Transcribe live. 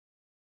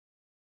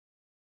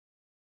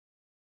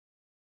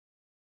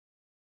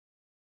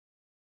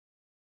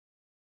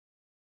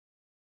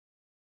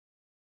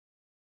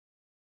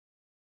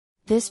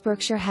This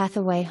Berkshire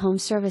Hathaway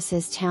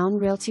HomeServices Towne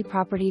Realty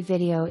property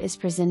video is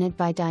presented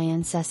by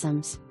Diane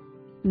Sessoms.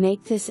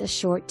 Make this a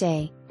short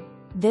day.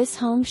 This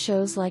home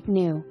shows like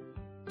new.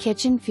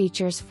 Kitchen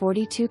features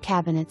 42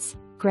 cabinets,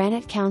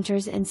 granite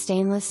counters and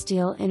stainless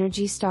steel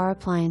Energy Star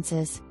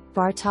appliances,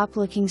 bar top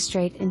looking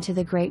straight into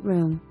the great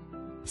room.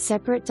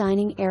 Separate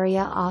dining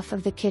area off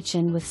of the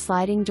kitchen with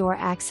sliding door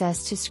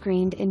access to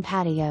screened-in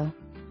patio.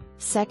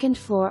 Second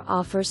floor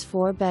offers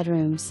 4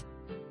 bedrooms.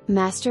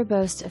 Master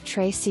boasts of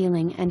tray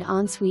ceiling and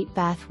ensuite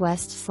bath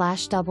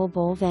west/double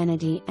bowl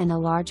vanity and a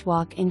large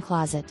walk-in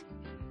closet.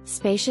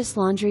 Spacious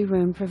laundry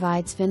room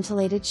provides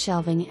ventilated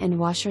shelving and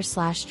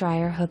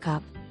washer/dryer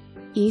hookup.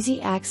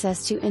 Easy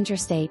access to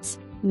interstates,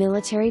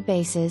 military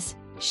bases,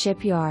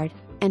 shipyard,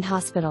 and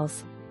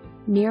hospitals.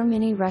 Near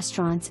many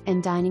restaurants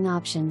and dining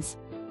options.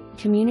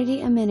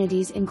 Community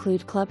amenities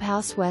include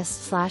clubhouse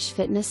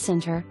west/fitness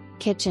center,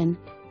 kitchen,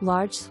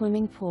 large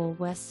swimming pool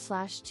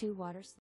west/2 water